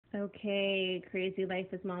Okay, Crazy Life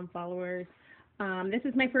as Mom followers. This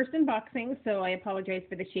is my first unboxing, so I apologize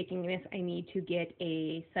for the shakiness. I need to get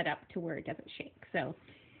a setup to where it doesn't shake. So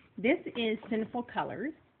this is Sinful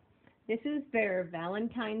Colors. This is their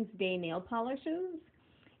Valentine's Day nail polishes,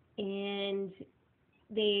 and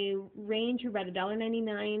they range about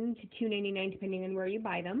 $1.99 to $2.99 depending on where you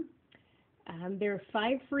buy them. They're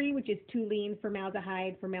 5 free, which is toluene,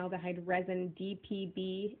 formaldehyde resin,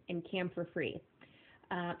 DPB, and camphor free.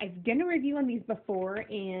 I've done a review on these before,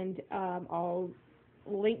 and I'll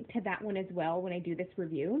link to that one as well when I do this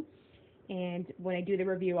review. And when I do the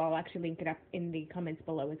review, I'll actually link it up in the comments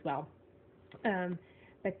below as well.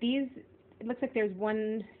 But these, it looks like there's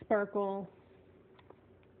one sparkle,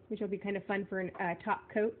 which will be kind of fun for a top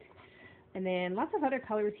coat. And then lots of other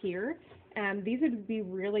colors here. These would be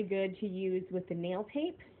really good to use with the nail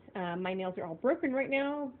tape. My nails are all broken right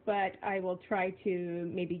now, but I will try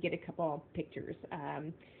to maybe get a couple pictures.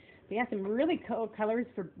 But yeah, some really cool colors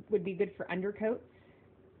would be good for undercoats.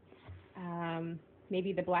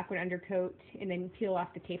 Maybe the black one undercoat, and then peel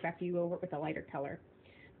off the tape after you go over it with a lighter color.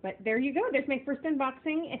 But there you go. There's my first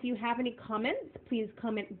unboxing. If you have any comments, please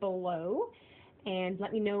comment below and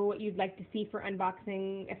let me know what you'd like to see for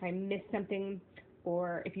unboxing, if I missed something,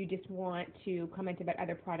 or if you just want to comment about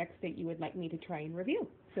other products that you would like me to try and review.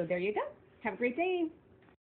 So there you go. Have a great day.